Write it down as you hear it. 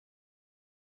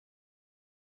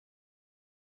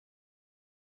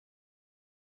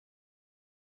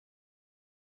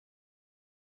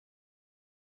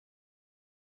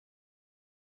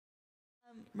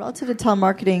Relative to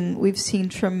telemarketing, we've seen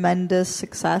tremendous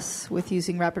success with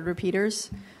using rapid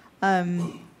repeaters.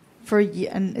 And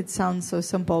it sounds so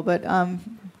simple, but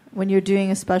when you're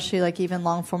doing especially like even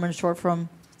long form and short form,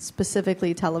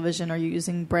 specifically television, or you're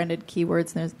using branded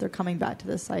keywords and they're coming back to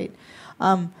the site,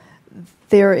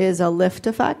 there is a lift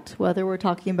effect, whether we're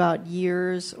talking about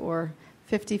years or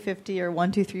 50-50 or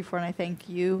 1, 2, 3, 4, and I thank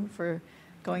you for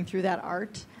going through that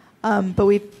art. But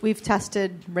we've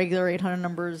tested regular 800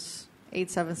 numbers,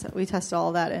 877. We tested all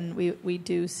of that, and we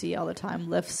do see all the time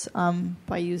lifts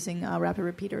by using rapid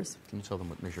repeaters. Can you tell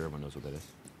them make sure everyone knows what that is?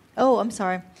 Oh, I'm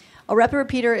sorry. A rapid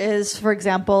repeater is, for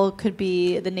example, could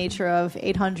be the nature of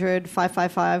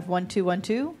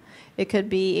 800-555-1212. It could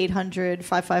be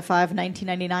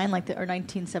 800-555-1999, or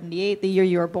 1978, the year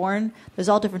you were born. There's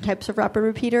all different types of rapid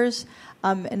repeaters.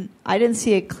 And I didn't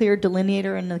see a clear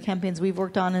delineator in the campaigns we've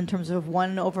worked on in terms of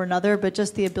one over another, but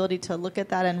just the ability to look at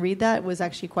that and read that was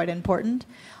actually quite important.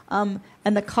 And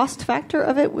the cost factor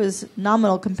of it was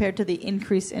nominal compared to the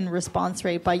increase in response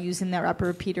rate by using that rapid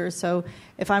repeater. So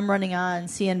if I'm running on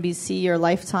CNBC or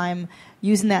Lifetime,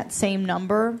 using that same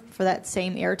number for that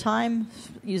same airtime,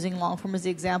 using long form as the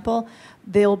example,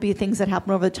 there will be things that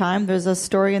happen over time. There's a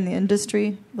story in the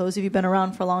industry. Those of you who've been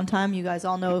around for a long time, you guys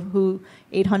all know who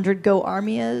 800 Go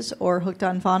Army is, or Hooked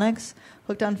on Phonics.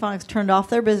 Hooked on Phonics turned off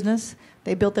their business.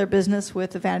 They built their business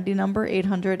with a vanity number,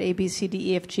 800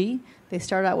 ABCDEFG. They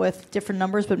started out with different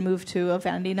numbers but moved to a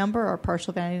vanity number or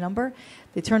partial vanity number.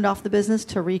 They turned off the business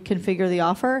to reconfigure the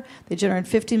offer. They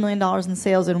generated $50 million in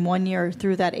sales in 1 year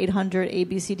through that 800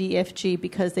 ABCDEFG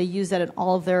because they use that in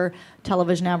all of their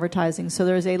television advertising. So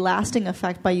there's a lasting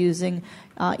effect by using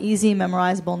easy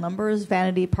memorizable numbers,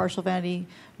 vanity, partial vanity,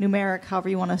 numeric, however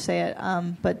you want to say it.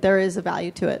 But there is a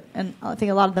value to it. And I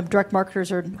think a lot of the direct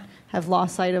marketers have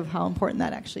lost sight of how important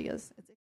that actually is.